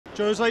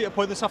Jose, a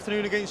point this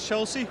afternoon against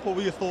Chelsea. What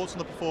were your thoughts on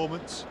the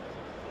performance?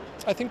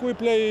 I think we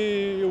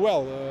play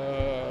well.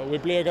 We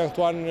play against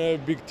one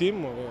big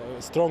team,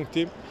 strong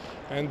team,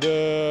 and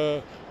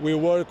we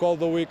work all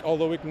the week.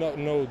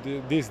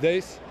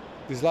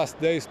 These last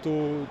days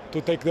to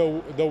take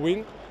the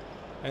win,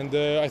 and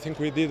I think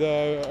we did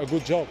a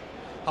good job.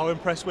 How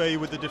impressed were you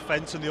with the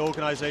defence and the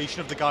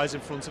organisation of the guys in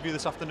front of you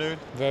this afternoon?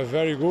 They're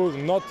very good.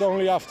 Not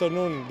only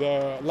afternoon,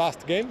 the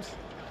last games,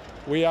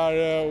 we've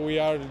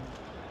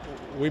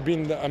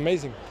been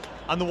amazing.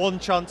 And the one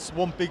chance,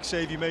 one big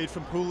save you made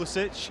from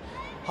Pulisic.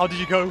 How did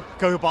you go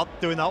about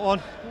doing that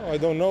one? I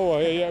don't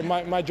know.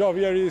 My job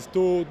here is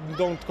to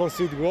don't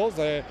concede goals.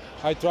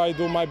 I try to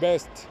do my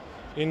best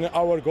in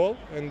our goal,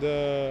 and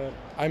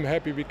I'm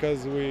happy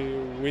because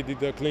we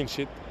did a clean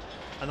sheet.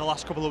 And the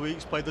last couple of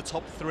weeks played the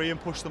top three and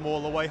pushed them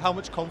all away. How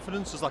much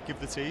confidence does that give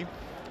the team?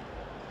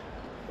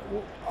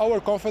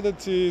 Our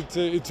confidence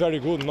it's very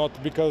good, not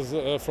because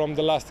from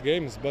the last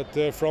games, but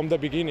from the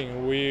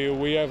beginning.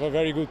 We have a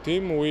very good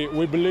team.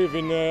 We believe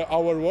in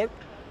our work,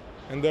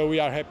 and we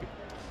are happy.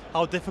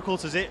 How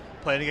difficult is it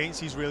playing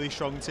against these really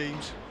strong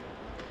teams?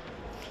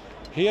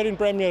 Here in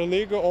Premier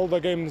League, all the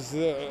games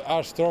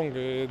are strong.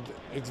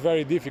 It's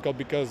very difficult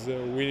because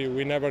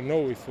we never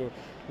know if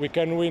we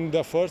can win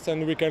the first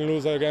and we can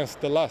lose against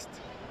the last.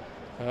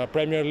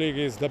 Premier League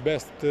is the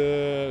best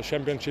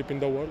championship in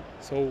the world,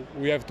 so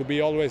we have to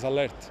be always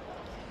alert.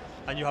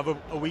 And you have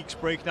a week's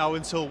break now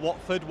until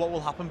Watford. What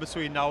will happen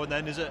between now and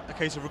then? Is it a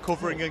case of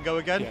recovering and go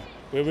again? Yeah.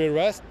 We will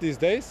rest these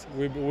days.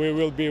 We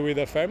will be with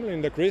the family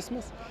in the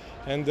Christmas,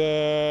 and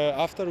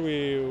after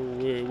we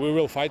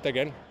will fight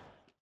again.